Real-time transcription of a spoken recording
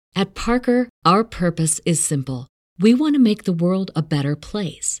At Parker, our purpose is simple. We want to make the world a better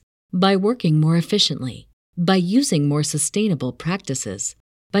place by working more efficiently, by using more sustainable practices,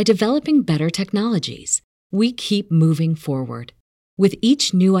 by developing better technologies. We keep moving forward. With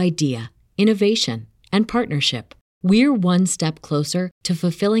each new idea, innovation, and partnership, we're one step closer to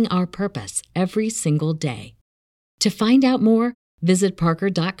fulfilling our purpose every single day. To find out more, visit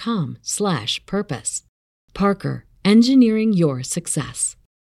parker.com/purpose. Parker, engineering your success.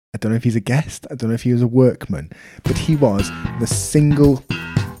 I don't know if he's a guest. I don't know if he was a workman, but he was the single...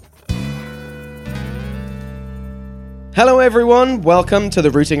 Hello everyone, welcome to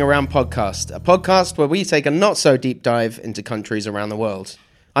the Rooting Around podcast, a podcast where we take a not-so-deep dive into countries around the world.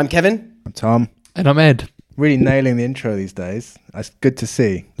 I'm Kevin. I'm Tom. And I'm Ed. Really nailing the intro these days. It's good to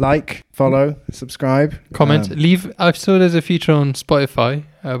see. Like, follow, subscribe. Comment, leave. I saw there's a feature on Spotify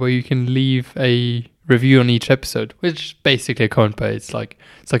where you can leave a review on each episode, which is basically a comment, but it's like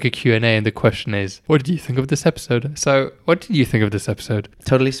a Q&A, and the question is, what did you think of this episode? So, what did you think of this episode?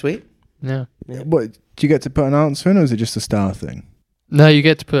 Totally sweet. Yeah. What, do you get to put an answer in, or is it just a star thing? No, you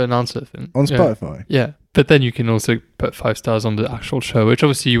get to put an answer thing. On Spotify? Yeah. But then you can also put 5 stars on the actual show, which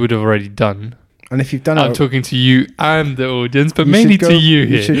obviously you would have already done. And if you've done I'm it... talking to you and the audience, but mainly to you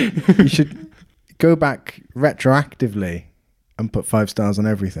here. You should go back retroactively and put 5 stars on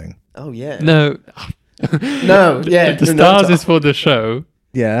everything. Oh, yeah. No. No, yeah. The stars is for the show.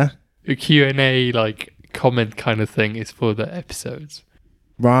 Yeah. A Q&A, comment kind of thing is for the episodes.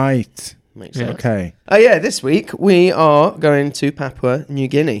 Right. Makes sense. Okay. Oh, yeah, this week we are going to Papua New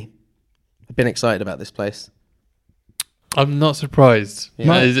Guinea. I've been excited about this place. I'm not surprised.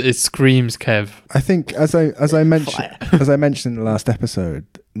 Yeah. It screams Kev. I think, as I mentioned, as I mentioned in the last episode,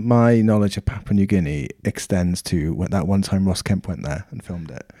 my knowledge of Papua New Guinea extends to that one time Ross Kemp went there and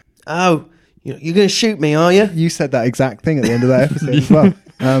filmed it. Oh, you're going to shoot me, are you? You said that exact thing at the end of that episode as well.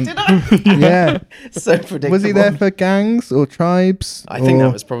 Did I? Yeah. So predictable. Was he there for gangs or tribes? I think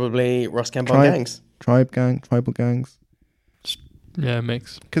that was probably Ross Kemp on gangs. Tribal gangs. Yeah,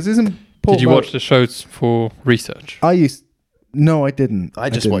 mix. Because isn't... Did you watch the shows for research? No, I didn't.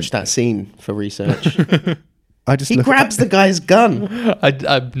 I just watched that scene for research. He grabs the guy's gun.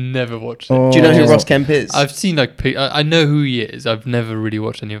 I've never watched it. Do you know who Ross Kemp is? I've seen I know who he is. I've never really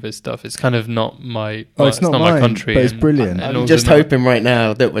watched any of his stuff. It's kind of not my. It's not my mine, country. but it's brilliant. I'm just hoping right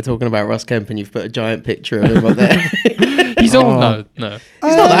now that we're talking about Ross Kemp and you've put a giant picture of him up there. He's old now. No,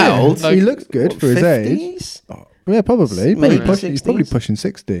 he's not that old. He looks good for 50s? his age. Yeah, probably. Maybe He's probably pushing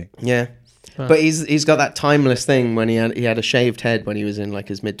 60. Yeah. But he's got that timeless thing when he had a shaved head when he was in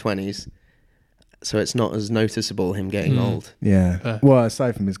his mid-20s. So it's not as noticeable him getting old. Yeah. Well,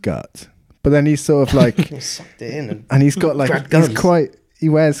 aside from his gut. But then he's sort of sucked it in and he's got guns. He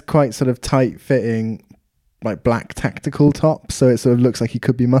wears quite sort of tight-fitting black tactical tops, so it sort of looks like he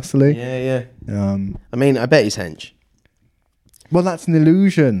could be muscly. Yeah. I mean, I bet he's hench. Well, that's an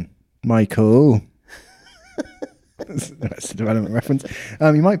illusion, Michael. That's a development reference.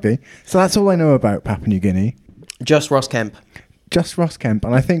 He might be. So that's all I know about Papua New Guinea. Just Ross Kemp.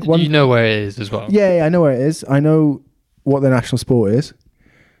 And I think you know where it is as well. Yeah, I know where it is. I know what their national sport is,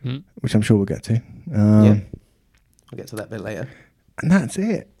 which I'm sure we'll get to. Yeah, we'll get to that bit later. And that's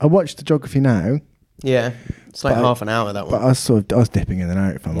it. I watched the Geography Now. Yeah, it's half an hour, that one. But I was dipping in and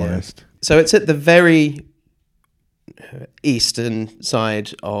out, if I'm honest. So it's at the very eastern side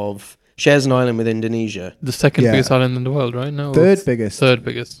of... Shares an island with Indonesia. The second biggest island in the world, right? No, Third biggest. Third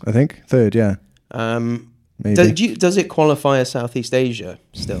biggest. I think. Third, yeah. Maybe. Does it qualify as Southeast Asia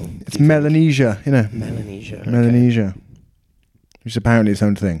still? It's Melanesia, Melanesia. Melanesia. Which is apparently its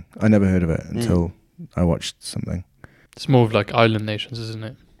own thing. I never heard of it until I watched something. It's more of island nations, isn't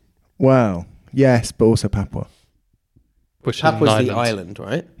it? Well, yes, but also Papua. Papua's the island,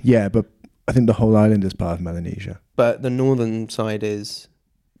 right? Yeah, but I think the whole island is part of Melanesia. But the northern side is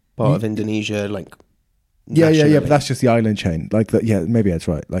part of Indonesia, Yeah, but that's just the island chain. Maybe that's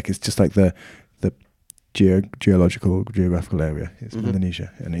right. It's just the geographical area is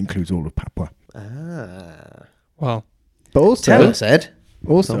Indonesia, and it includes all of Papua. Ah. Wow. But also, tell us, Ed.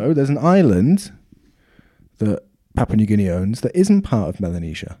 Also, there's an island that Papua New Guinea owns that isn't part of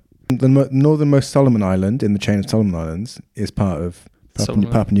Melanesia. The northernmost Solomon Island in the chain of Solomon Islands is part of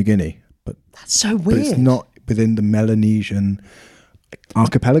Papua New Guinea. But that's so weird. But it's not within the Melanesian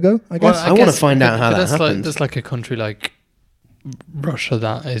archipelago, I guess. Well, I want to find out how that happens. There's a country like Russia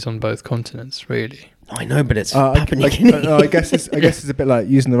that is on both continents, really. I know, but it's Papua New Guinea. I guess it's a bit like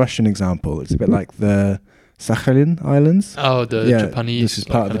using the Russian example. It's a bit like the Sakhalin Islands. Oh, the Japanese. This is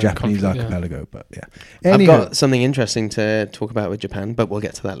part of the Japanese conflict, archipelago, but yeah. I've got something interesting to talk about with Japan, but we'll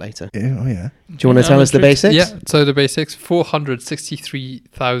get to that later. Yeah, oh yeah. Do you want to tell us the basics? Yeah, so the basics,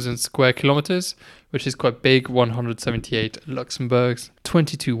 463,000 square kilometers, which is quite big, 178 Luxembourgs,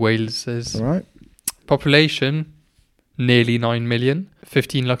 22 Waleses. All right. Population, nearly 9 million,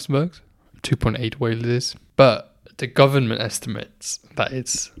 15 Luxembourgs, 2.8 Waleses. But the government estimates that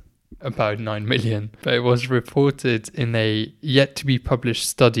it's about 9 million. But it was reported in a yet-to-be-published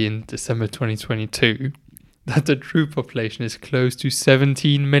study in December 2022 that the true population is close to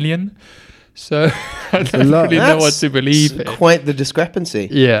 17 million. So I don't really know what to believe here. Quite the discrepancy.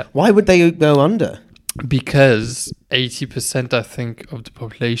 Yeah. Why would they go under? Because 80%, I think, of the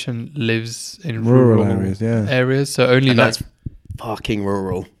population lives in Rural areas, so only that's fucking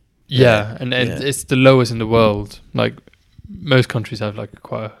rural. Yeah, and it's the lowest in the world. Like, most countries have like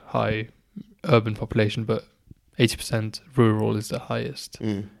quite a high urban population, but 80% rural is the highest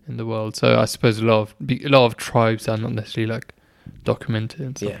in the world. So I suppose a lot of tribes are not necessarily like documented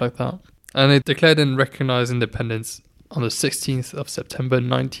and stuff like that. And it declared and recognized independence on the 16th of September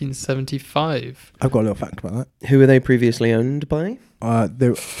 1975. I've got a little fact about that. Who were they previously owned by? They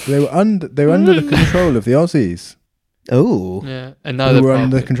were under the control of the Aussies. Oh, yeah, and now they were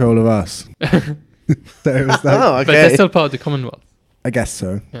under the control of us. So it was like, okay. But they're still part of the Commonwealth. I guess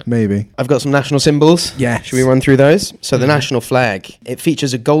so. Yeah. Maybe. I've got some national symbols. Yeah. Should we run through those? So the national flag. It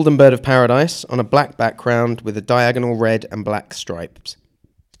features a golden bird of paradise on a black background with a diagonal red and black stripes.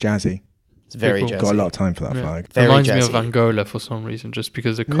 Jazzy. It's very cool. jazzy. Got a lot of time for that flag. It Very reminds jazzy. me of Angola for some reason, just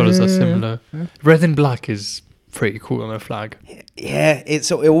because the colours are similar. Yeah. Red and black is pretty cool on a flag. Yeah,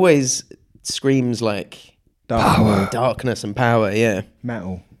 it always screams like Power. Darkness and power, yeah.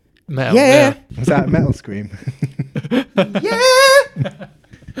 Metal. Yeah. Was that a metal scream?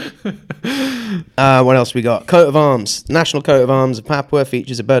 What else we got? Coat of arms. National coat of arms of Papua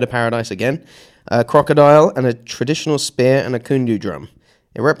features a bird of paradise again, a crocodile and a traditional spear and a kundu drum.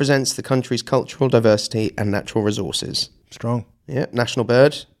 It represents the country's cultural diversity and natural resources. Strong. Yeah. National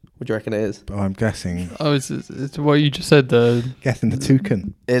bird. What do you reckon it is? Oh, I'm guessing. Oh, it's what you just said. Guessing the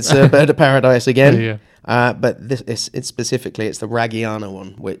toucan. It's a bird of paradise again. Yeah. But it's specifically, it's the Ragiana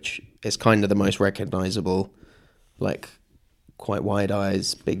one, which is kind of the most recognizable, like quite wide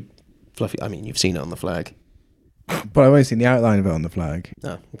eyes, big, fluffy. I mean, you've seen it on the flag. But I've only seen the outline of it on the flag.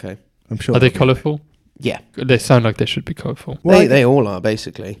 Oh, okay. I'm sure. Are they colourful? Yeah. They sound like they should be colourful. Well, they all are,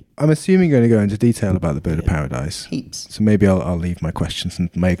 basically. I'm assuming you're going to go into detail about the bird of paradise. Heaps. So maybe I'll leave my questions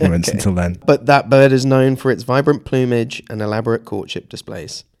and my ignorance until then. But that bird is known for its vibrant plumage and elaborate courtship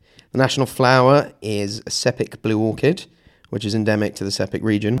displays. The national flower is a Sepik blue orchid, which is endemic to the Sepik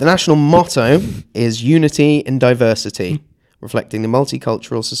region. The national motto is unity in diversity, reflecting the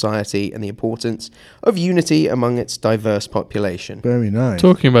multicultural society and the importance of unity among its diverse population. Very nice.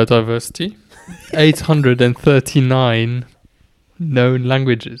 Talking about diversity, 839 known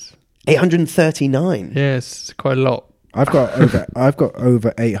languages. 839? Yes, quite a lot. I've got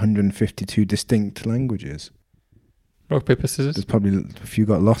over 852 distinct languages. Rock, paper, scissors. There's probably a few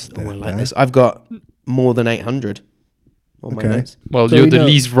got lost there. Oh, I like this. I've got more than 800 on my notes. Well, So you're we the know-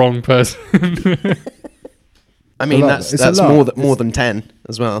 least wrong person. I mean, lot. that's It's a lot. more than 10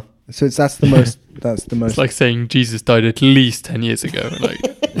 as well. So that's the most. It's like saying Jesus died at least 10 years ago. Like,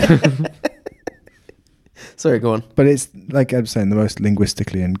 Sorry, go on. But it's like I'm saying, the most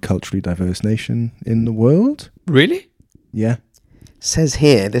linguistically and culturally diverse nation in the world. really? Yeah, Says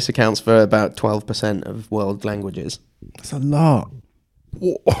here, this accounts for about 12% of world languages. that's a lot.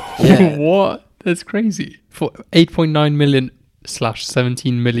 Yeah. What? That's crazy. For 8.9 million /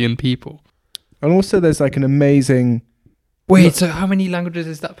 17 million people. And also, there's like an amazing. Wait, so how many languages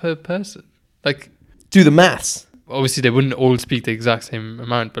is that per person? Like, Do the maths. obviously they wouldn't all speak the exact same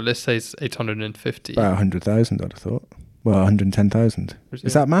amount, but let's say it's 850. About 100,000, I'd have thought. Well, 110,000.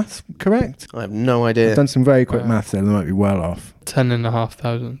 Is that math correct? I have no idea. I've done some very quick Wow. maths there. They might be well off.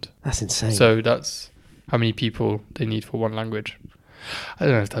 10,500. That's insane. So that's how many people they need for one language. I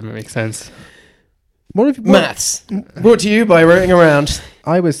don't know if that makes sense. What if Maths. Brought to you by Rooting Around.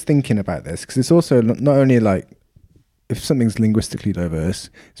 I was thinking about this because it's also not only like if something's linguistically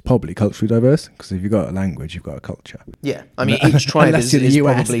diverse, it's probably culturally diverse because if you've got a language, you've got a culture. Yeah. I mean, each tribe Unless is you're the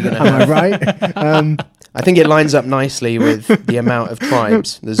US, probably going to am I have... right? I think it lines up nicely with the amount of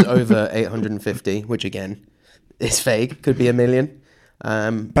tribes. There's over 850, which again is vague. Could be a million.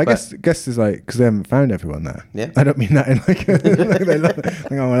 But I guess it's like because they haven't found everyone there. Yeah. I don't mean that in like,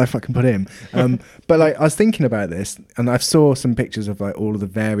 like oh well, if I can put him. But like I was thinking about this, and I saw some pictures of like all of the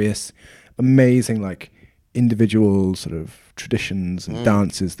various amazing like individual sort of traditions and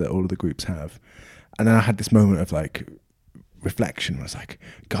dances that all of the groups have, And then I had this moment of like reflection. I was like,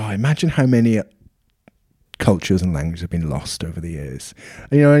 God, imagine how many cultures and languages have been lost over the years.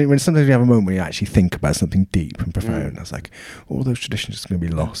 And, you know, when sometimes you have a moment where you actually think about something deep and profound. I was like, all those traditions are going to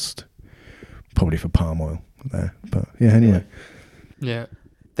be lost, probably for palm oil there. But yeah, anyway. Yeah.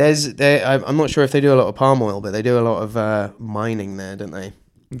 I'm not sure if they do a lot of palm oil, but they do a lot of mining there, don't they?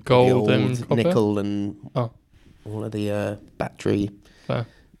 Gold The and old copper? nickel and all of the battery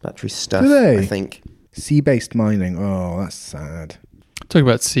stuff. Do they? I think. Sea-based mining. Oh, that's sad. Talking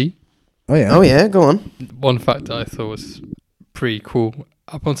about sea. Oh yeah. Oh yeah, go on. One fact that I thought was pretty cool.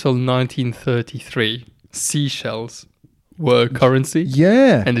 Up until 1933, seashells were currency.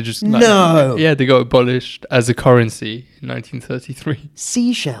 Yeah. And they just No. they got abolished as a currency in 1933.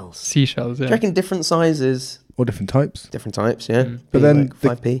 Seashells. Seashells, Do yeah. you reckon different sizes? Or different types. Different types, yeah. But then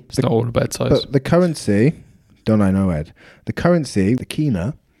like 5p. It's not all about size. But the currency, don't I know, Ed? The currency, the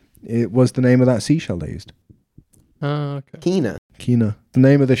kina, it was the name of that seashell they used. Oh, okay. Kina. Kina. The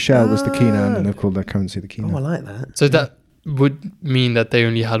name of the shell was the kina, and then they've called their currency the kina. Oh, I like that. So that would mean that they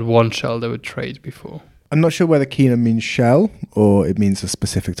only had one shell they would trade before. I'm not sure whether kina means shell or it means a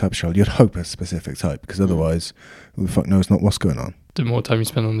specific type of shell. You'd hope a specific type, because otherwise, who the fuck knows not what's going on. The more time you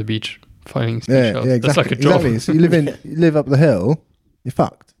spend on the beach finding Yeah, seashells, yeah, exactly. that's like a job. Exactly. So you live up the hill, you're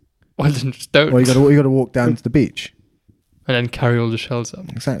fucked. Well, then just don't. Or you got to walk down to the beach. And then carry all the shells up.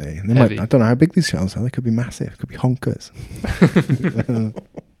 Exactly. And Heavy. I don't know how big these shells are. They could be massive. Could be honkers.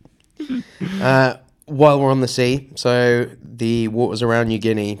 While we're on the sea, so the waters around New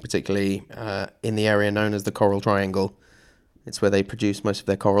Guinea, particularly in the area known as the Coral Triangle, it's where they produce most of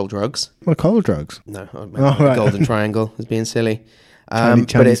their coral drugs. What are coral drugs? No, I meant Oh, the right. Golden Triangle is being silly. Chinese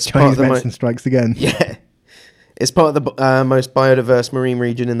but it's part of the medicine strikes again. yeah, it's part of the most biodiverse marine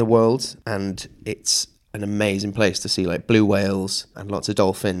region in the world, and it's an amazing place to see like blue whales and lots of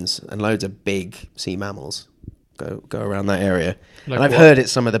dolphins and loads of big sea mammals go around that area. Like and I've what? heard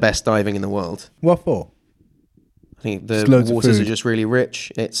it's some of the best diving in the world. What for? I think Just the loads of waters are food. just really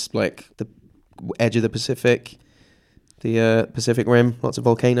rich. It's like the edge of the Pacific, the Pacific Rim, lots of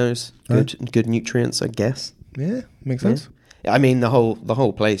volcanoes, good nutrients, I guess. Yeah, makes sense. I mean, the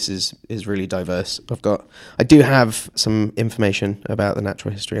whole place is really diverse. I do have some information about the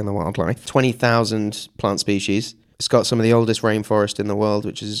natural history and the wildlife. 20,000 plant species. It's got some of the oldest rainforest in the world,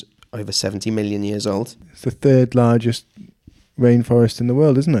 which is over 70 million years old. It's the third largest rainforest in the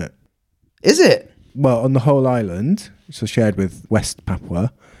world, isn't it? Is it? Well, on the whole island, so shared with West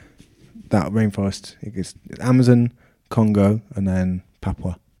Papua, that rainforest is Amazon, Congo, and then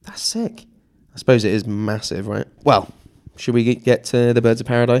Papua. That's sick. I suppose it is massive, right? Well, should we get to the birds of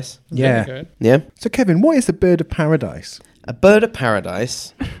paradise? Yeah. Okay. Yeah. So, Kevin, what is a bird of paradise? A bird of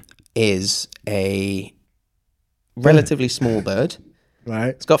paradise is a relatively small bird. Right.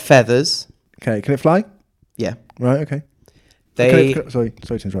 It's got feathers. Okay. Can it fly? Yeah. Right. Okay. They Sorry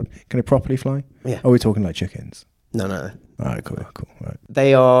to interrupt. Can it properly fly? Yeah. Are we talking like chickens? No. All right. Cool. Right.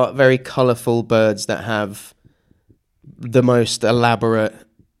 They are very colourful birds that have the most elaborate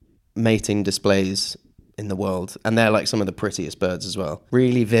mating displays in the world, and they're like some of the prettiest birds as well.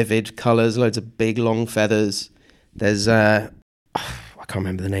 Really vivid colours, loads of big long feathers. There's I can't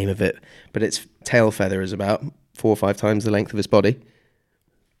remember the name of it, but its tail feather is about 4 or 5 times the length of its body.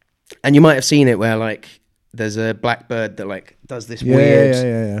 And you might have seen it where like there's a blackbird that like does this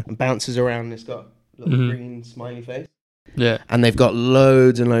weird and bounces around, and it's got a little green smiley face. Yeah. And they've got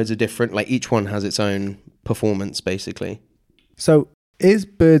loads and loads of different, like each one has its own performance basically. So, is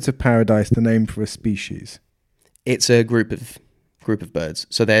birds of paradise the name for a species? It's a group of birds.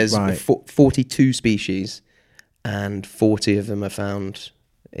 So there's 42 species, and 40 of them are found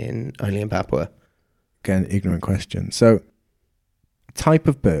only in Papua. Again, ignorant question. So, type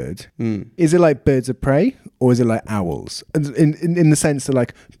of bird, is it like birds of prey or is it like owls? In the sense that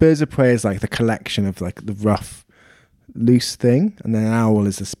like birds of prey is like the collection of like the rough, loose thing, and then an owl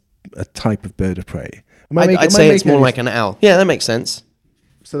is a type of bird of prey. I'd say it's more like an owl. Yeah, that makes sense.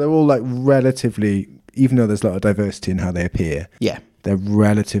 So they're all like relatively, even though there's a lot of diversity in how they appear, Yeah. they're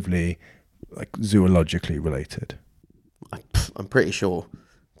relatively like zoologically related. I'm pretty sure,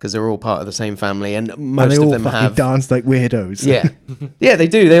 because they're all part of the same family, and And most they of all them fucking have... dance like weirdos. Yeah. Yeah, they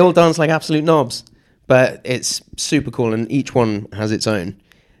do. They all dance like absolute knobs. But it's super cool, and each one has its own.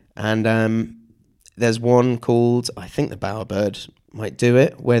 And there's one called, I think the bowerbird might do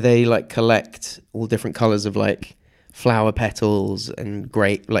it, where they like collect all different colours of like flower petals and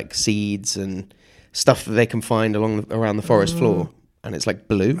great like seeds and stuff that they can find around the forest floor. And it's like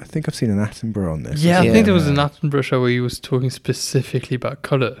blue. I think I've seen an Attenborough on this. Yeah, I think there was an Attenborough show where he was talking specifically about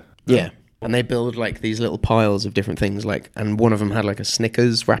colour. Yeah. And they build like these little piles of different things, like, and one of them had like a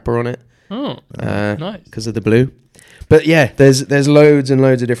Snickers wrapper on it. Oh, nice. Because of the blue. But yeah, there's loads and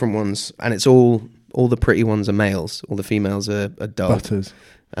loads of different ones, and it's all the pretty ones are males. All the females are dull. Butters.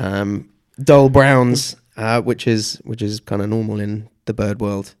 Dull browns, which is kind of normal in the bird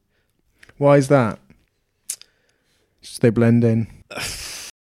world. Why is that? Just they blend in.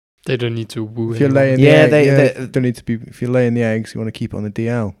 They don't need to woo. If you're anyone. laying they don't need to be. If you're laying the eggs, you want to keep it on the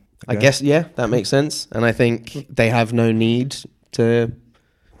DL. I guess yeah, that makes sense. And I think they have no need to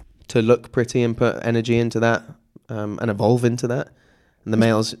look pretty and put energy into that and evolve into that. And the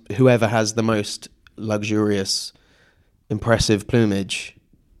males, whoever has the most luxurious, impressive plumage,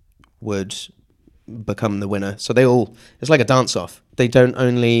 would become the winner. So it's like a dance-off. They don't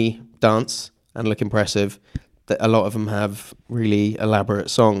only dance and look impressive. A lot of them have really elaborate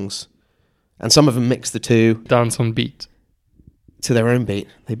songs, and some of them mix the two. Dance on beat. To their own beat.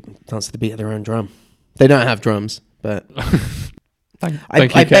 They dance to the beat of their own drum. They don't have drums, but I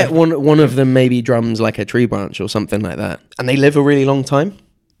bet one of them maybe drums like a tree branch or something like that. And they live a really long time.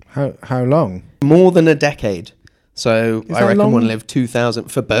 How long? More than a decade. So I reckon long? one lived 2,000.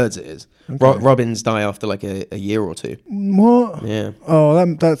 For birds it is. Okay. Robins die after like a year or two. What? Yeah. Oh,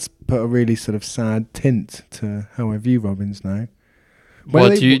 that's put a really sort of sad tint to how I view robins now.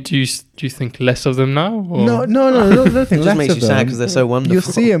 What do you think less of them now? Or? No, nothing. It just makes you sad because they're so wonderful. You'll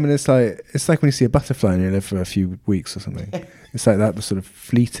see them, and it's like when you see a butterfly and you live for a few weeks or something. It's like that, the sort of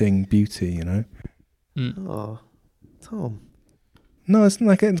fleeting beauty, you know. Oh, Tom. No, it's not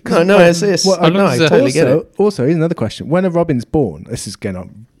like it. No, it's I totally get it. Also, here's another question: when a robin's born, this is getting a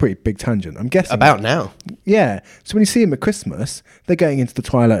pretty big tangent. I'm guessing about now. Yeah. So when you see them at Christmas, they're getting into the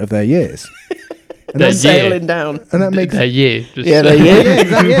twilight of their years. And they're sailing down. And that makes their year. Their year.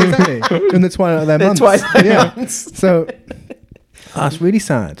 Yeah, exactly. In the twilight of their months. Months. So that's really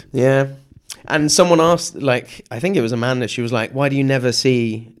sad. Yeah. And someone asked, like, I think it was Amanda, she was like, why do you never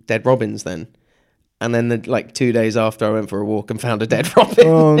see dead robins then? And then, 2 days after, I went for a walk and found a dead robin.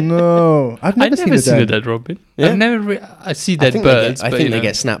 Oh, no. I've never seen a dead robin. Yeah? I see dead birds. I think they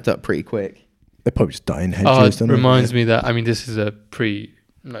get snapped up pretty quick. They probably just die in hedgerows. It reminds me that, this is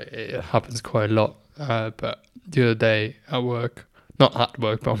it happens quite a lot. But the other day at work, not at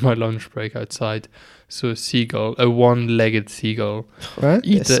work, but on my lunch break outside, saw a seagull, a one-legged seagull, right?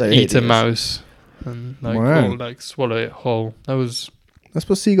 eat a mouse and swallow it whole. That's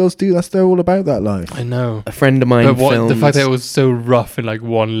what seagulls do. They're all about that life. I know. A friend of mine filmed... The fact that it was so rough and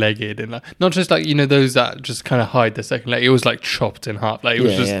one-legged and not just those that just kind of hide the second leg. It was chopped in half. It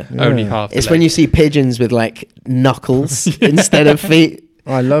was only half. It's when you see pigeons with knuckles instead of feet.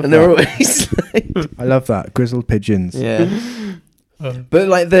 Oh, I love and that. They're always I love that. Grizzled pigeons. Yeah.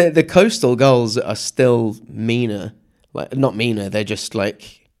 But the coastal gulls are still meaner. Not meaner. They're just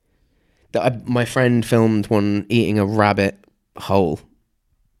my friend filmed one eating a rabbit whole.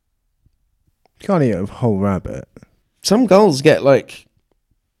 You can't eat a whole rabbit. Some gulls get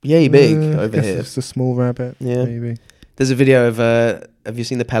yay big over here. It's a small rabbit. Yeah. Maybe. There's a video of have you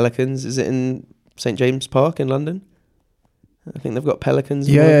seen the pelicans? Is it in St. James Park in London? I think they've got pelicans.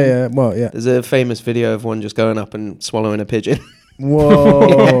 Yeah. Well, yeah. There's a famous video of one just going up and swallowing a pigeon.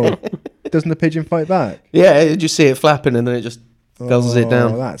 Whoa. Doesn't the pigeon fight back? Yeah, you just see it flapping and then it just guzzles it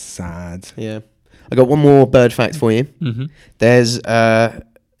down. Oh, that's sad. Yeah. I got one more bird fact for you. Mm-hmm. There's a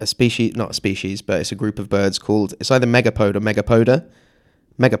species, not a species, but it's a group of birds called, it's either megapode or megapoda.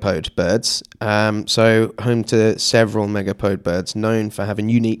 Megapode birds. So home to several megapode birds known for having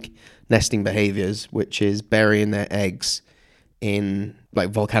unique nesting behaviors, which is burying their eggs in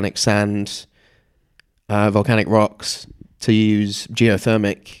volcanic sand, volcanic rocks to use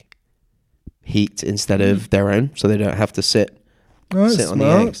geothermic heat instead of their own, so they don't have to sit on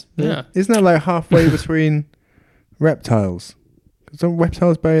the eggs. Yeah. Isn't that halfway between reptiles? Don't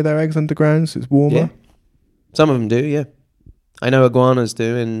reptiles bury their eggs underground so it's warmer? Yeah. Some of them do, yeah. I know iguanas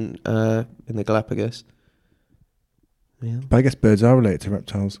do in the Galapagos. Yeah. But I guess birds are related to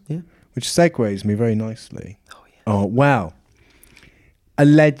reptiles. Yeah. Which segues me very nicely. Oh, yeah. Oh, wow.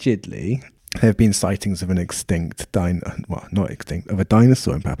 Allegedly, there have been sightings of an extinct of a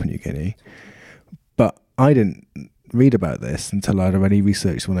dinosaur in Papua New Guinea. But I didn't read about this until I'd already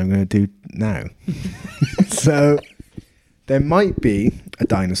researched what I'm going to do now. So there might be a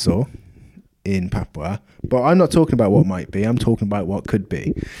dinosaur in Papua, but I'm not talking about what might be. I'm talking about what could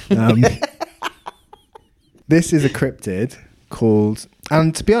be. This is a cryptid called,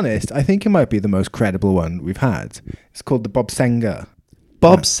 and to be honest, I think it might be the most credible one we've had. It's called the Bobsenga.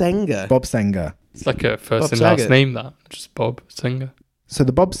 Bobsenga? Bobsenga. It's like a first and last name, that. Just Bob Senga. So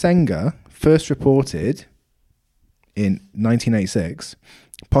the Bobsenga, first reported in 1986,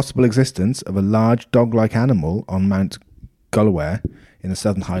 possible existence of a large dog-like animal on Mount Gulaware in the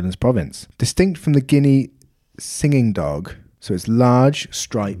Southern Highlands province. Distinct from the Guinea singing dog, so it's large,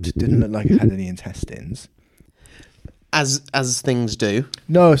 striped, didn't look like it had any intestines. As things do.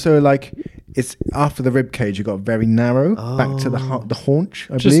 No, so like it's after the rib cage, it got very narrow back to the haunch.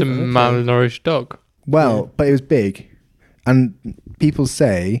 I Just believe. a malnourished dog. Well, but it was big, and people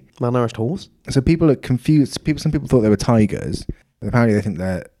say Malnourished horse. so. People are confused. Some people thought they were tigers, but apparently they think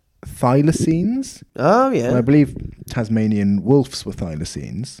they're thylacines. Oh yeah. And I believe Tasmanian wolves were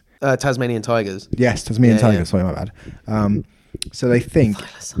thylacines. Tasmanian tigers. Yes, Tasmanian Yeah, tigers. yeah. Sorry, my bad. So they think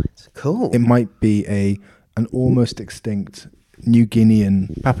Thylacines. Cool. it might be an almost extinct Papua New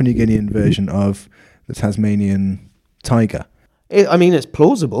Guinean version of the Tasmanian tiger. I mean, it's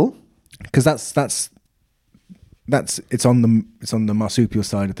plausible. Because that's it's on the marsupial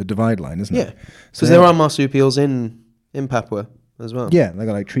side of the divide line, isn't Yeah. it? Because there are marsupials in Papua as well. Yeah, they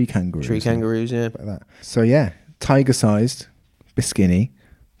got like tree kangaroos. Tree kangaroos, yeah. Like that. So yeah, tiger-sized, bit skinny,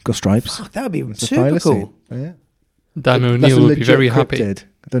 got stripes. Fuck, that would be It's a super thylacine. cool. So, yeah. Dan That's a O'Neill would be legit very happy. cryptid.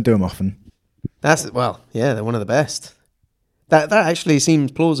 I don't do them often. They're one of the best. That actually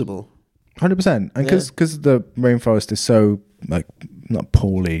seems plausible. 100%. And because the rainforest is so like not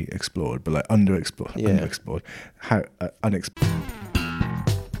poorly explored, but like underexplored. Yeah. Underexplored. How unexplored.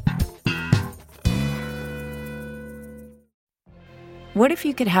 What if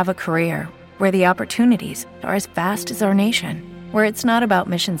you could have a career where the opportunities are as vast as our nation, where it's not about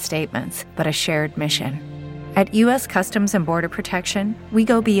mission statements, but a shared mission? At U.S. Customs and Border Protection, we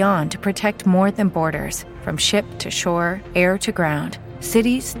go beyond to protect more than borders. From ship to shore, air to ground,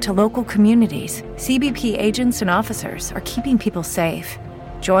 cities to local communities, CBP agents and officers are keeping people safe.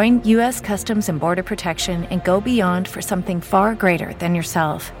 Join U.S. Customs and Border Protection and go beyond for something far greater than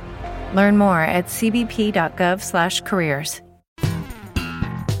yourself. Learn more at cbp.gov/careers.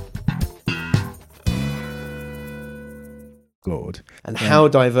 And how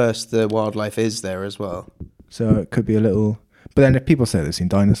diverse the wildlife is there as well. So it could be a little. But then if people say they've seen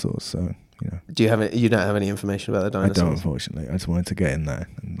dinosaurs, so you know. You don't have any information about the I dinosaurs? don't, unfortunately. I just wanted to get in there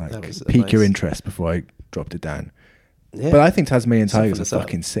and like That was pique your nice. interest before I dropped it down. Yeah. But I think Tasmanian Something tigers are that's up.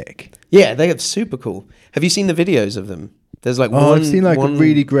 fucking sick. Yeah, they get super cool. Have you seen the videos of them? There's like I've seen like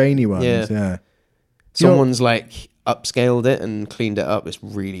really grainy ones. Yeah. Yeah. Someone's like upscaled it and cleaned it up. It's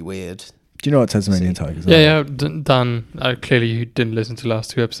really weird. Do you know what Tasmanian tigers are? Yeah. Dan, clearly you didn't listen to the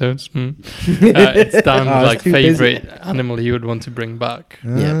last 2 episodes. It's Dan's I was like too busy. favorite animal he would want to bring back.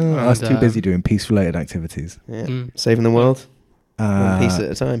 Yeah. I was And, too busy doing peace-related activities. Yeah. Saving the world one piece Uh,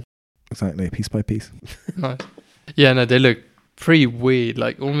 at a time. exactly, piece by piece. Nice. Yeah, no, they look pretty weird,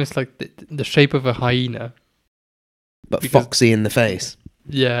 like almost like the shape of a hyena. But because- foxy in the face.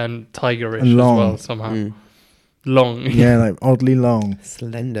 Yeah, and tigerish And long. as well somehow. Mm. Long. Yeah, like oddly long.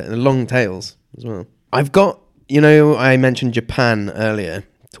 Slender. And long tails as well. I've got, I mentioned Japan earlier,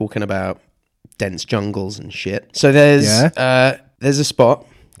 talking about dense jungles and shit. So there's a spot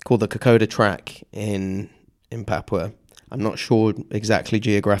called the Kokoda Track in Papua. I'm not sure exactly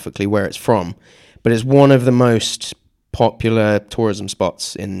geographically where it's from, but it's one of the most popular tourism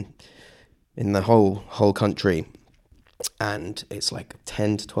spots in the whole country. And it's like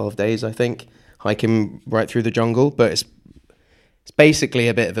 10 to 12 days, I think, hiking right through the jungle. But it's basically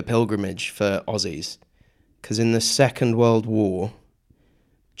a bit of a pilgrimage for Aussies. Because in the Second World War,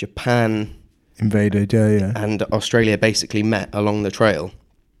 Japan Invaded, yeah. and Australia basically met along the trail.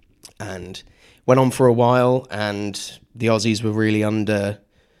 And went on for a while, and the Aussies were really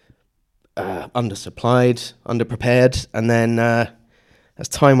undersupplied, underprepared. And then as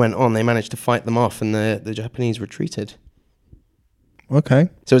time went on, they managed to fight them off, and the Japanese retreated. Okay.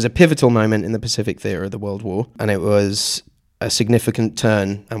 So it was a pivotal moment in the Pacific theatre of the World War, and it was a significant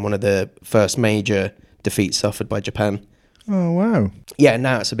turn and one of the first major defeats suffered by Japan. Oh, wow. Yeah,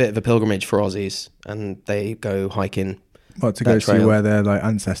 now it's a bit of a pilgrimage for Aussies, and they go hiking. What, to that go see trail. where their like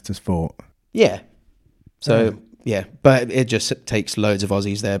ancestors fought? Yeah. So, yeah, but it just takes loads of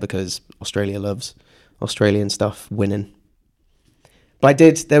Aussies there because Australia loves Australian stuff, winning. But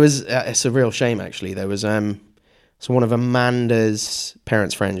there was, it's a real shame actually, there was, so one of Amanda's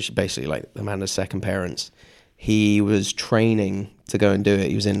parents' friends, basically like Amanda's second parents, he was training to go and do it.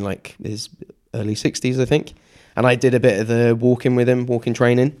 He was in like his early 60s, I think. And I did a bit of the walking with him, walking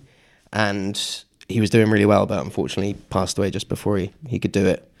training. And he was doing really well, but unfortunately passed away just before he could do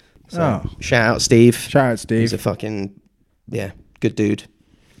it. So shout out Steve. Shout out Steve. He's a fucking, good dude.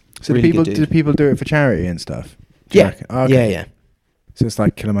 So really good do dude. people do it for charity and stuff? Do you Yeah. reckon? Okay. Yeah. So it's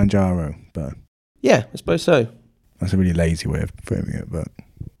like Kilimanjaro, but Yeah, I suppose so. that's a really lazy way of framing it. But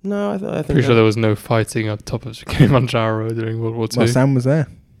No, I think... Pretty sure there was no fighting on top of Kilimanjaro during World War II. well, Sam was there.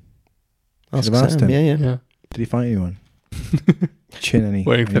 Ask Should've asked Sam, him. Yeah. Yeah. Did he fight anyone? Chin any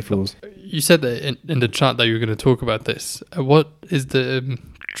Wearing any flip-flops. fools. You said that in the chat that you were going to talk about this. What is the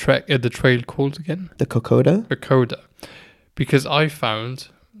the trail called again? The Kokoda? Kokoda. Because I found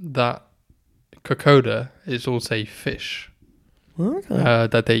that Kokoda is also a fish Okay.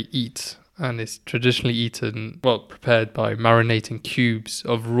 that they eat. And it's traditionally eaten, prepared by marinating cubes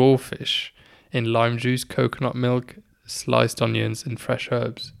of raw fish in lime juice, coconut milk, sliced onions, and fresh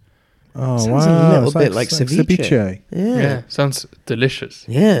herbs. Oh, Sounds wow. a little It's bit like ceviche. Yeah. Sounds delicious.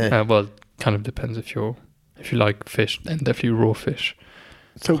 Yeah. Kind of depends if you like fish, then definitely raw fish.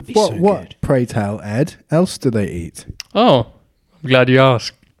 So That'd be what? so What? good. Pray tell, Ed. Else do they eat? Oh, I'm glad you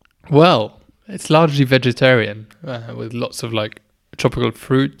asked. Well, it's largely vegetarian with lots of like tropical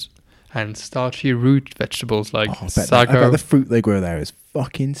fruit and starchy root vegetables like I bet sago. the fruit they grow there is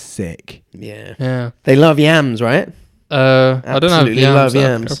fucking sick. Yeah. Yeah. They love yams, right? I don't have Absolutely yams. love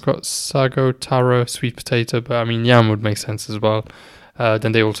yams. I've got sago, taro, sweet potato, but I mean yam would make sense as well.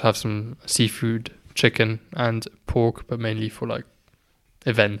 Then they also have some seafood, chicken, and pork, but mainly for like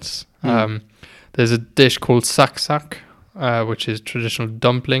events. There's a dish called sak, which is traditional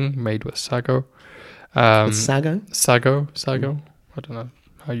dumpling made with sago. It's sago? Sago. I don't know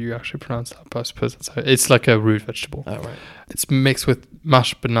how you actually pronounce that, but I suppose that's how it's like a root vegetable. Oh, right. It's mixed with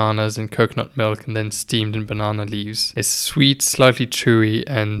mashed bananas and coconut milk and then steamed in banana leaves. It's sweet, slightly chewy,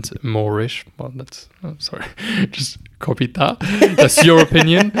 and Moorish. Well, sorry, just copied that. That's your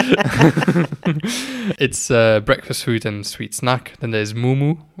opinion. It's breakfast food and sweet snack. Then there's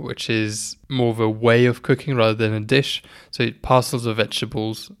mumu, which is more of a way of cooking rather than a dish. So parcels of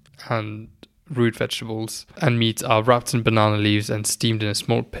vegetables and root vegetables and meat are wrapped in banana leaves and steamed in a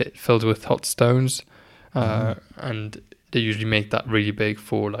small pit filled with hot stones. And they usually make that really big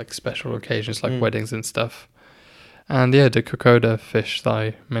for like special occasions like weddings and stuff. And yeah, the Kokoda fish that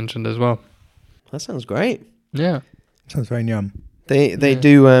I mentioned as well. That sounds great. Yeah. Sounds very yum. They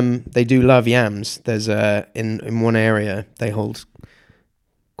do love yams. There's in one area they hold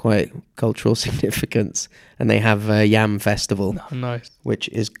quite cultural significance, and they have a yam festival, Nice. which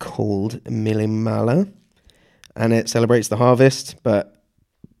is called Milimala, and it celebrates the harvest, but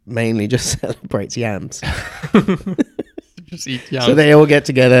mainly just celebrates yams. Just eat yams. So they all get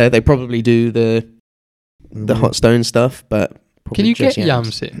together. They probably do the hot stone stuff, but probably Can you just get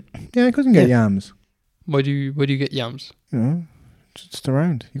yams here? Yeah, I couldn't get yams. Where do you get yams? You know, just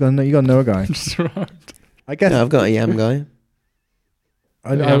around. You gotta know a guy. Just around. I guess. Yeah, I've got a yam guy.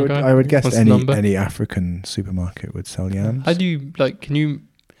 I would guess What's the number? any African supermarket would sell yams. How do you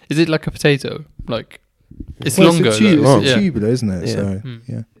is it like a potato? Like it's Well, longer. It's a yeah. tubular, isn't it? Yeah. So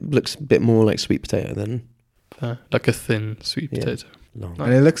yeah, Looks a bit more like sweet potato than Like a thin sweet Yeah. potato. long.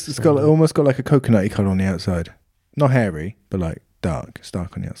 and it's got almost got like a coconutty colour on the outside. Not hairy, but like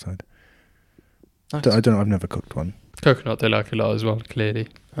stark on the outside. Nice. I don't know. I've never cooked one. Coconut they like a lot as well, clearly.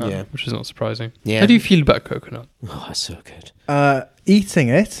 Yeah. Which is not surprising. Yeah. How do you feel about coconut? Oh, it's so good. Eating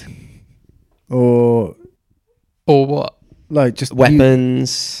it, or Or what? like just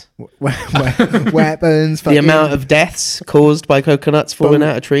Weapons. weapons. The amount of deaths caused by coconuts falling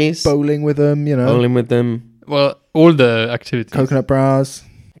out of trees. bowling with them, you know, Bowling with them. Well, all the activities. coconut bras.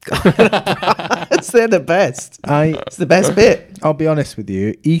 They're the best. It's the best bit. I'll be honest with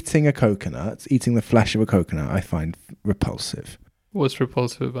you. Eating the flesh of a coconut, I find repulsive. What's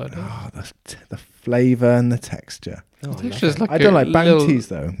repulsive about it? Oh, the flavour and the texture. It's just like I don't like little- bounties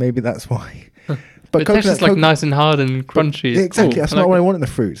though. Maybe that's why. But the texture's like nice and hard and crunchy. It's Exactly. cool. That's I not like what I it. want in the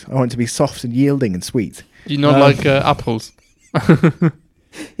fruit. I want it to be soft and yielding and sweet. Do you not like apples?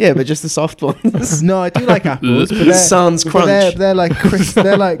 Yeah, but just the soft ones. No, I do like apples, but they're, Sans but crunch. they're like crisp.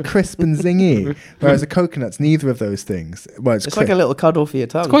 They're like crisp and zingy. Whereas a coconut's neither of those things. Well, It's like a little cuddle for your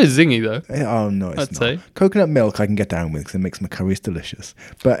tongue. It's quite zingy though. Oh no, it's I'd not. say. Coconut milk I can get down with because it makes my curries delicious.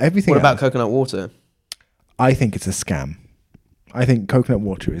 But everything What about else, coconut water? I think it's a scam. I think coconut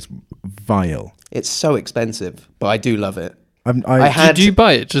water is vile. It's so expensive, but I do love it. I had Do you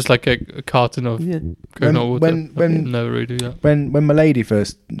buy it just like a carton of Yeah. coconut water? when- I never really do that. when my lady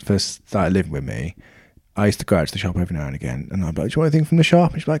first started living with me, I used to go out to the shop every now and again, and I'd be like, "Do you want anything from the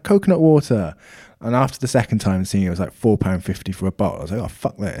shop?" And she'd be like, "Coconut water." And after the second time seeing it was like £4.50 for a bottle, I was like, "Oh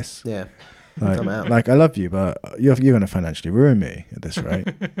fuck this!" Yeah. I'm out. Like I love you, but you're going to financially ruin me at this rate.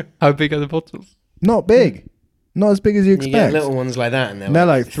 How big are the bottles? Not big, not as big as you You get expect. little ones like that, and They're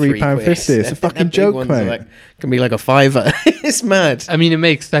like £3.50. It's a fucking joke, mate. Can be like a £5. It's mad. I mean, it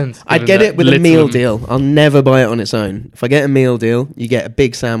makes sense. I'd given get that it with a little meal and- deal. I'll never buy it on its own. If I get a meal deal, you get a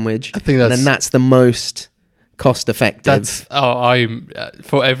big sandwich. I think and that's then that's the most cost effective. I'm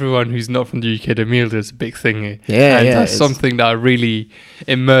for everyone who's not from the UK, the meal deal is a big thing here. Yeah, and yeah, that's something that I really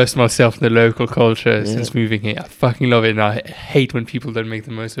immersed myself in the local culture since moving here. I fucking love it, and I hate when people don't make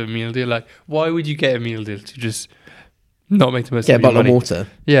the most of a meal deal. Like, why would you get a meal deal to just not make the most Get a of your bottle of money? water.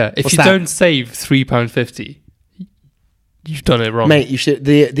 Yeah, if What's you that? don't save £3.50, you've done it wrong, Mate, you should.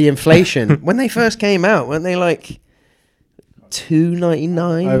 The inflation when they first came out, weren't they like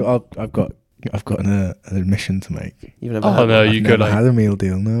 $2.99? I've got an admission to make. You've never Oh had no, one? I've you never could had a meal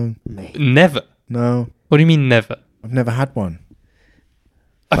deal. No, Mate. never. no, What do you mean never? I've never had one.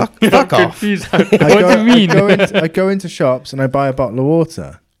 Fuck off. Confused. What do you mean? I go into shops and I buy a bottle of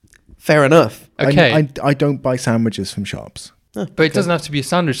water. Fair enough. Okay, I don't buy sandwiches from shops. but it doesn't have to be a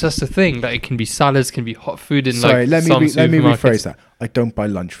sandwich. That's the thing. That it can be salads, can be hot food in Sorry, like let me some rephrase supermarkets. that. I don't buy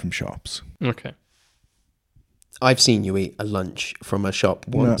lunch from shops. Okay. I've seen you eat a lunch from a shop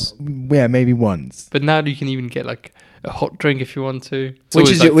once. No, yeah, maybe once. But now you can even get like a hot drink if you want to. It's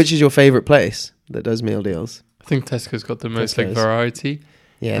Which is your favourite place that does meal deals? I think Tesco's got the most like Tesco's. variety.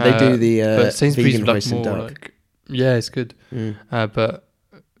 Yeah, they do the but Sainsbury's vegan like roasted more duck. like it's good. But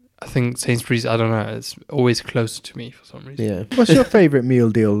I think Sainsbury's, I don't know, it's always closer to me for some reason. Yeah. What's your favourite meal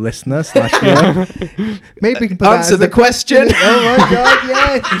deal, listener? /viewer? Maybe we can put that Answer as the a question. Oh my god,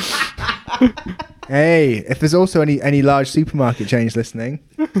 yes! Hey, if there's also any large supermarket chains listening,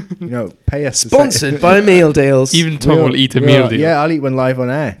 pay us. to say- Sponsored by Meal Deals. Even Tom will eat a meal deal. Yeah, I'll eat one live on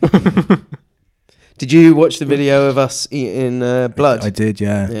air. Did you watch the video of us eating blood? I did,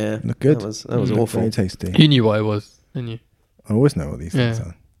 yeah. Yeah. Look good. That was Looked awful. Very tasty. You knew what it was, didn't you? I always know what these things Yeah.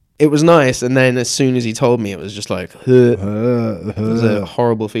 are. It was nice, and then as soon as he told me, it was just like, it was a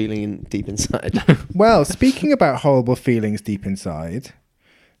horrible feeling deep inside. Well, speaking about horrible feelings deep inside,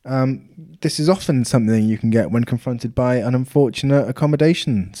 this is often something you can get when confronted by an unfortunate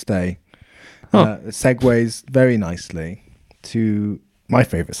accommodation stay. It segues very nicely to my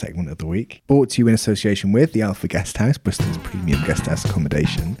favourite segment of the week, brought to you in association with the Alpha Guest House, Bristol's premium guest house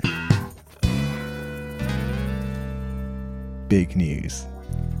accommodation. Big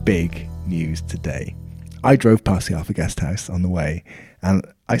news today. I drove past the Alpha Guest House on the way and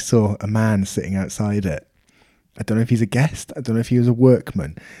I saw a man sitting outside it. I don't know if he's a guest, I don't know if he was a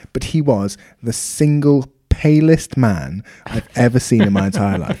workman, but he was the single palest man I've ever seen in my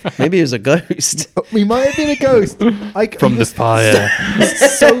entire life. Maybe it was a ghost. He might have been a ghost. From the fire.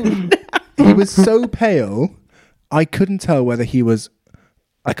 He was so pale, I couldn't tell whether he was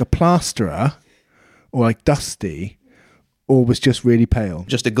like a plasterer or like dusty or was just really pale.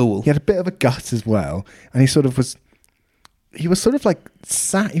 Just a ghoul. He had a bit of a gut as well, and he was sort of like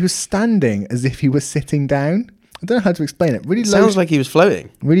he was standing as if he was sitting down. I don't know how to explain it. Really low. Sounds like he was floating.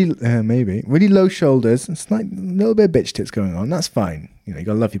 Really, maybe really low shoulders. It's like a little bit of bitch tits going on. That's fine. You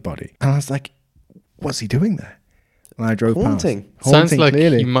gotta love your body. And I was like, what's he doing there? And I drove Haunting. past. Sounds like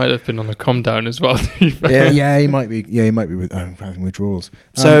clearly. he might have been on a calm down as well. Yeah, he might be. Yeah, he might be having withdrawals.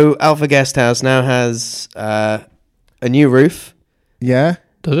 So Alpha Guest House now has a new roof, Yeah,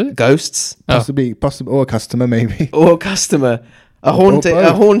 Does it? ghosts, possibly, or a customer maybe. or a customer, a both.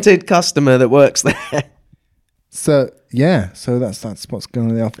 haunted customer that works there. So yeah, so that's what's going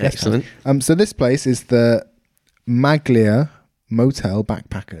on in the Alpha Guest Excellent. House. So this place is the Maglia Motel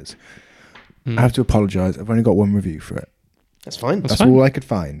Backpackers. I have to apologise. I've only got one review for it. That's fine. That's fine. all I could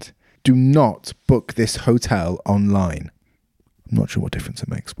find. Do not book this hotel online. I'm not sure what difference it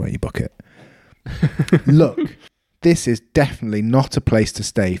makes where you book it. Look, this is definitely not a place to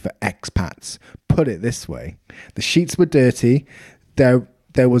stay for expats. Put it this way. The sheets were dirty. There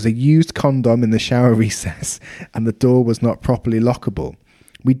was a used condom in the shower recess and the door was not properly lockable.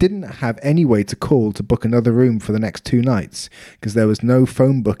 We didn't have any way to call to book another room for the next 2 nights because there was no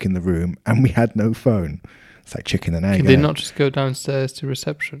phone book in the room and we had no phone. It's like chicken and egg. Can they innit? not just go downstairs to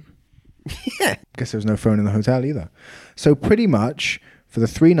reception? Yeah. Guess there was no phone in the hotel either. So pretty much for the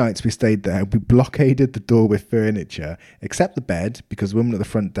 3 nights we stayed there, we blockaded the door with furniture, except the bed, because the woman at the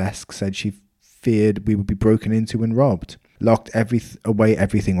front desk said she feared we would be broken into and robbed. Locked away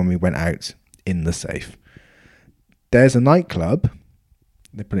everything when we went out in the safe. There's a nightclub,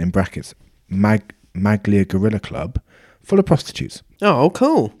 they put it in brackets, Maglia Gorilla Club, full of prostitutes. Oh,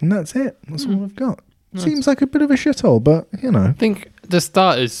 cool. And that's it. That's all I've got. Seems like a bit of a shithole, but I think the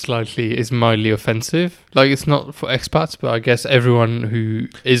start is mildly offensive. Like, it's not for expats, but I guess everyone who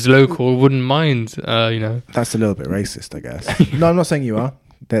is local wouldn't mind, That's a little bit racist, I guess. No, I'm not saying you are.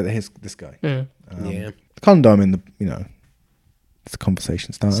 Here's this guy. Yeah. Yeah. Condom in the, it's a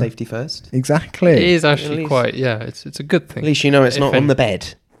conversation starter. Safety first. Exactly. It is At actually least- quite, it's a good thing. At least you know it's not If on the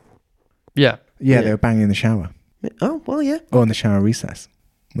bed. Yeah. Yeah, Yeah. they were banging in the shower. Oh, well, yeah. Or in the shower recess.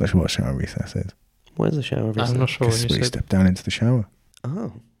 I'm not sure what shower recess is. Where's the shower? I'm not sure when Just you where you said. step down into the shower.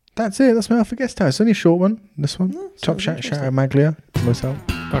 Oh. That's it. That's my Alpha Guest House. Only a short one. This one. No, Top sounds shout interesting. out Maglia. Myself.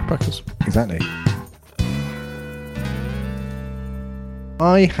 Backpackers. Exactly.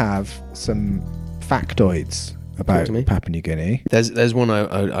 I have some factoids about to me. Papua New Guinea. There's one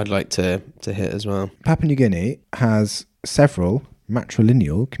I'd like to hit as well. Papua New Guinea has several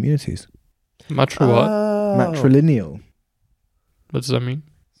matrilineal communities. Matro what? Matrilineal. What does that mean?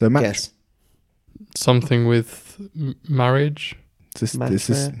 So Yes. Something with marriage? Is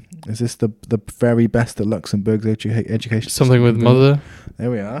this the very best that Luxembourg's education? Something with mother?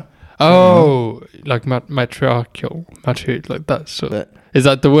 There we are. Oh, like matriarchal. Like that. So But- is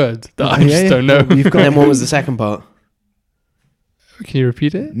that the word? That I Yeah, just yeah. don't know. Well, you've And got then what was the second part? Can you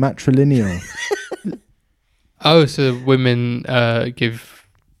repeat it? matrilineal. Oh, so women give...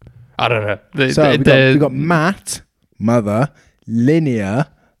 I don't know. So we got mat, mother, linear,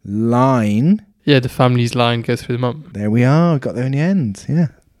 line. Yeah, the family's line goes through the mum. There we are. Got there in the end. Yeah.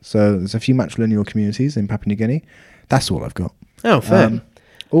 So there's a few matrilineal communities in Papua New Guinea. That's all I've got. Oh, fair.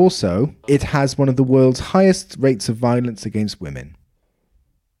 Also, it has one of the world's highest rates of violence against women.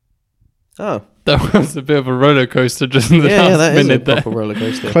 Oh. That was a bit of a roller coaster just in the Yeah, last that is a minute there. proper roller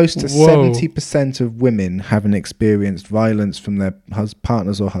coaster. Close to Whoa. 70% of women haven't experienced violence from their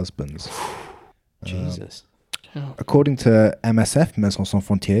partners or husbands. Jesus. According to MSF, Médecins Sans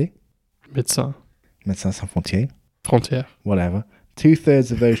Frontières, Médecins. Médecins Sans Frontières, Frontière. whatever,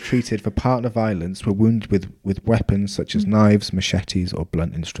 2/3 of those treated for partner violence were wounded with weapons such as knives, machetes, or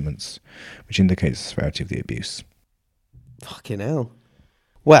blunt instruments, which indicates the severity of the abuse. Fucking hell.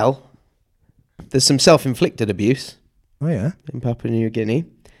 Well, there's some self-inflicted abuse Oh, yeah? in Papua New Guinea.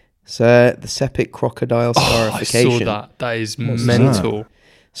 So the septic crocodile Oh, I scarification. saw that. That is What's mental.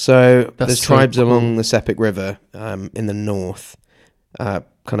 So That's there's so tribes cool. along the Sepik River in the north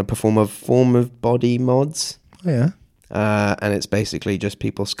kind of perform a form of body mods. Oh, yeah? And it's basically just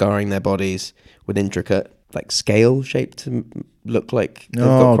people scarring their bodies with intricate, like, scale shaped to look like they've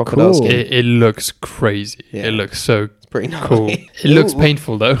Oh, got crocodile cool. skin. It looks crazy. Yeah. It looks so It's pretty cool. gnarly. It looks Ooh.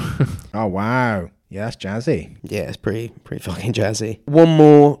 painful though. Oh, wow. Yeah, that's jazzy. Yeah, it's pretty fucking jazzy. One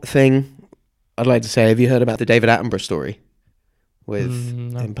more thing I'd like to say. Have you heard about the David Attenborough story with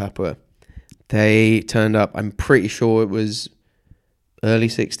No. in Papua? They turned up, I'm pretty sure it was early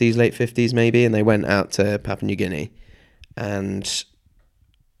 60s, late 50s maybe, and they went out to Papua New Guinea and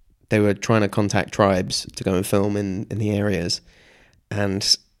they were trying to contact tribes to go and film in the areas.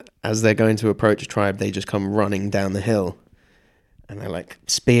 And as they're going to approach a tribe, they just come running down the hill. And they're like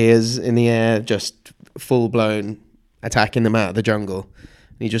spears in the air, just full blown attacking them out of the jungle.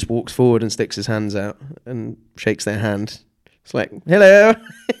 And he just walks forward and sticks his hands out and shakes their hand. It's like, hello,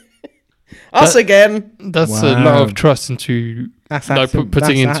 us again. That's a Wow. lot of trust into That's like Atten-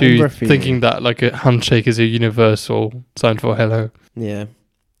 putting that's into Attenborough for you. thinking that like a handshake is a universal sign for hello. Yeah,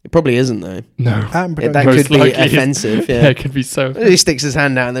 it probably isn't though. No. Attenborough That don't- Most could be likely is. offensive. Yeah, Yeah, it could be so. he sticks his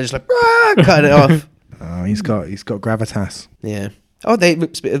hand out and they're just like, cut it off. Oh, he's got gravitas. Yeah. Oh,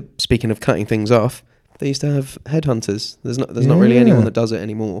 speaking of cutting things off, they used to have headhunters. There's not really Yeah. anyone that does it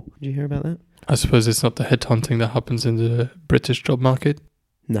anymore. Did you hear about that? I suppose it's not the headhunting that happens in the British job market.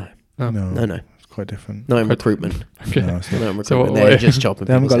 No, Oh. no. It's quite different. Not in Quite- recruitment. Okay. No, it's not. Not in So recruitment. what They're way? just chopping.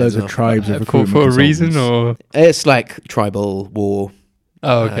 They haven't got people's loads of heads off. tribes of For recruitment a reason consultants. or It's like tribal war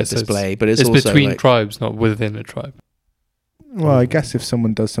oh okay, so display, but it's it's also between like, tribes, not within a tribe. Well, I guess if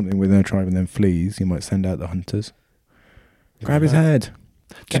someone does something within a tribe and then flees, you might send out the hunters. Grab his head.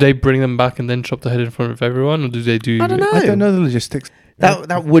 Do they bring them back and then chop the head in front of everyone, or do they do? I don't know. I don't know the logistics.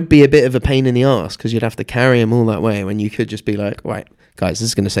 That would be a bit of a pain in the arse because you'd have to carry him all that way when you could just be like, right, guys, this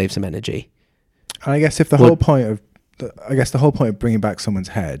is going to save some energy. And I guess if the Well- whole point of, the whole point of bringing back someone's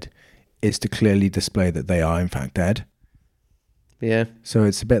head is to clearly display that they are in fact dead. Yeah. So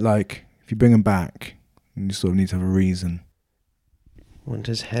it's a bit like if you bring them back, you sort of need to have a reason. Want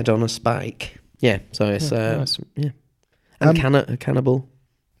his head on a spike. Yeah. So it's nice. yeah. And Um, a cannibal.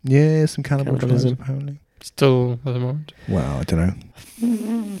 Yeah, some cannibal tribes Cannibalism. apparently. Still at the moment. Well, I don't know.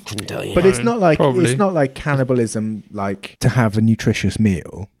 Couldn't tell you. But it's not like Probably. cannibalism, like to have a nutritious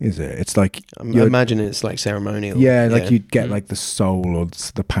meal, is it? It's like I you're- imagine it's like ceremonial. like you'd get Mm. like the soul or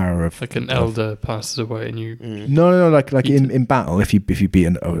the power of Like an of- elder passes away and you. Mm. No, like Eat in battle, if you beat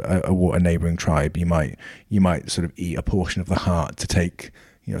a neighboring tribe, you might sort of eat a portion of the heart to take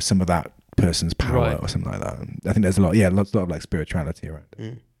some of that person's power Right. or something like that. I think there's a lot of like spirituality around it.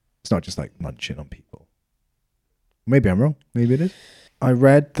 Mm. It's not just like munching on people. Maybe I'm wrong. Maybe it is. I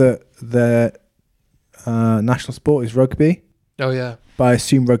read that the national sport is rugby, Oh yeah. but I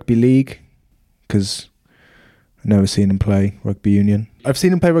assume rugby league because I've never seen them play rugby union. I've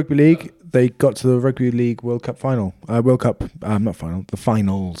seen them play rugby league. they got to the Rugby League World Cup final. Not final, the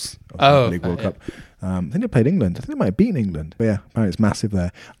finals of the Rugby League World Cup. I think they played England. I think they might have beaten England. But yeah, apparently it's massive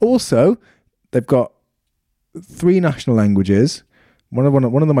there. Also, they've got 3 national languages. One of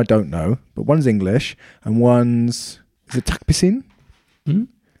them I don't know, but one's English and is it Takpisin?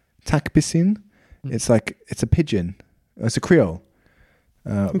 Takpisin. It's a pidgin. It's a Creole.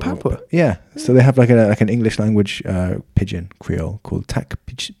 In Papua. Yeah. So they have like an English language pidgin Creole called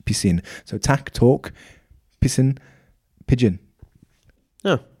Takpisin. So tak, talk, pisin, pigeon.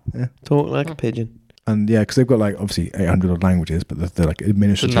 Oh. Yeah. Talk like a pigeon. And yeah, because they've got like obviously 800 odd languages, but they're like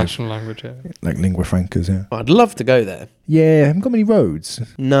administrative. The national language, yeah. Like lingua francas, yeah. I'd love to go there. Yeah, haven't got many roads.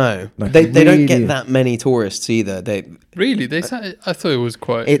 No. Like they don't really- get that many tourists either. Really? I thought it was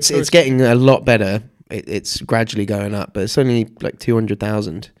quite... It's getting a lot better. It's gradually going up, but it's only like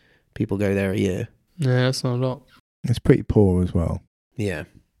 200,000 people go there a year. Yeah, that's not a lot. It's pretty poor as well. Yeah.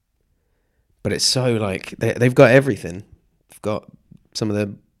 But it's so like, they've got everything. They've got some of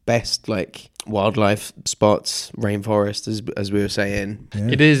the best like wildlife spots, rainforest, as we were saying. Yeah.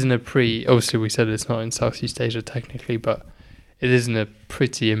 It is in obviously we said it's not in Southeast Asia technically, but it is in a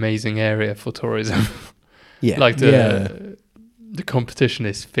pretty amazing area for tourism. Yeah. Like the competition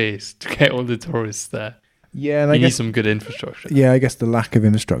is fierce to get all the tourists there. Yeah, and you I need guess some good infrastructure. Yeah, I guess the lack of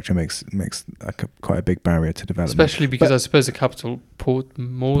infrastructure makes like quite a big barrier to development. Especially because I suppose the capital, Port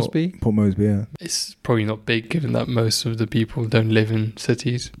Moresby, Port Moresby, yeah. it's probably not big given that most of the people don't live in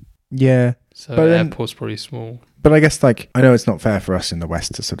cities. Yeah. So But the then- airport's probably small. But I guess like I know it's not fair for us in the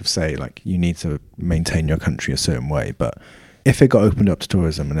West to sort of say like you need to maintain your country a certain way, but if it got opened up to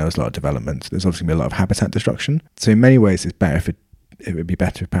tourism and there was a lot of development, there's obviously going to be a lot of habitat destruction. So in many ways, it's better if it would be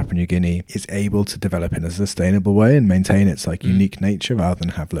better if Papua New Guinea is able to develop in a sustainable way and maintain its like unique nature rather than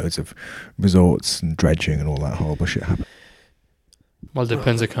have loads of resorts and dredging and all that horrible shit happen. Well, it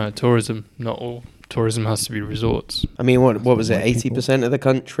depends on kind of tourism. Not all tourism has to be resorts. I mean, what was it? 80% of the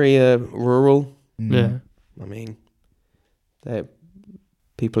country are rural. Yeah. I mean,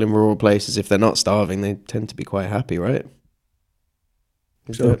 people in rural places, if they're not starving, they tend to be quite happy, right?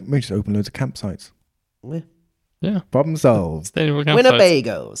 So maybe just open loads of campsites. Yeah. Problem solved. Sustainable campsites.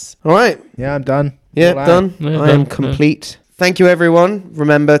 Winnebagos. All right. Yeah, I'm done. Yeah, All out. done. Yeah, I am done. complete. Thank you, everyone.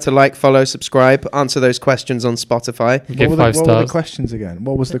 Remember to like, follow, subscribe, answer those questions on Spotify. Give What 5 were the stars. questions again?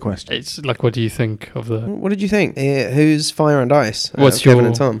 What was the question? It's like, what do you think of the... What did you think? Who's Fire and Ice? What's Kevin your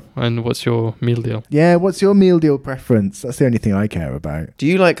and Tom? and what's your meal deal? Yeah, what's your meal deal preference? That's the only thing I care about. Do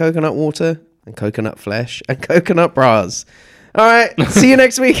you like coconut water and coconut flesh and coconut bras? All right. See you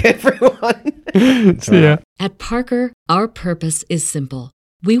next week, everyone. See ya. At Parker, our purpose is simple.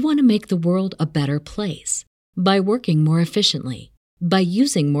 We want to make the world a better place by working more efficiently, by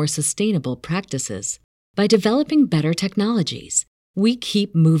using more sustainable practices, by developing better technologies. We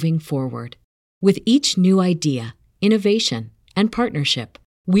keep moving forward. With each new idea, innovation, and partnership,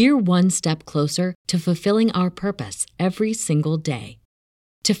 we're one step closer to fulfilling our purpose every single day.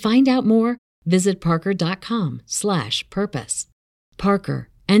 To find out more, visit parker.com/purpose. Parker,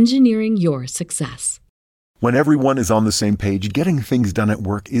 engineering your success. When everyone is on the same page, getting things done at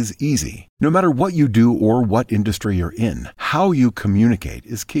work is easy. No matter what you do or what industry you're in, how you communicate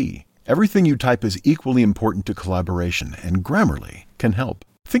is key. Everything you type is equally important to collaboration, and Grammarly can help.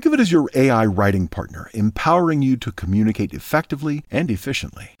 Think of it as your AI writing partner, empowering you to communicate effectively and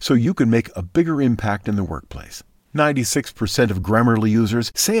efficiently, so you can make a bigger impact in the workplace. 96% of Grammarly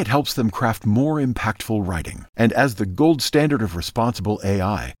users say it helps them craft more impactful writing. And as the gold standard of responsible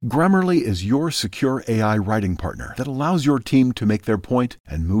AI, Grammarly is your secure AI writing partner that allows your team to make their point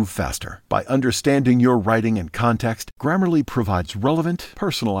and move faster. By understanding your writing and context, Grammarly provides relevant,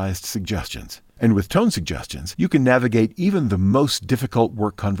 personalized suggestions. And with tone suggestions, you can navigate even the most difficult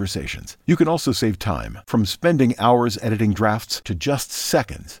work conversations. You can also save time, from spending hours editing drafts to just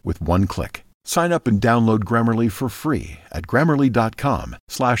seconds with one click. Sign up and download Grammarly for free at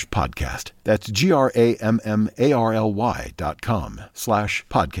Grammarly.com/podcast. That's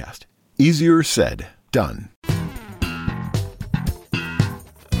GRAMMARLY.com/podcast. Easier said, done.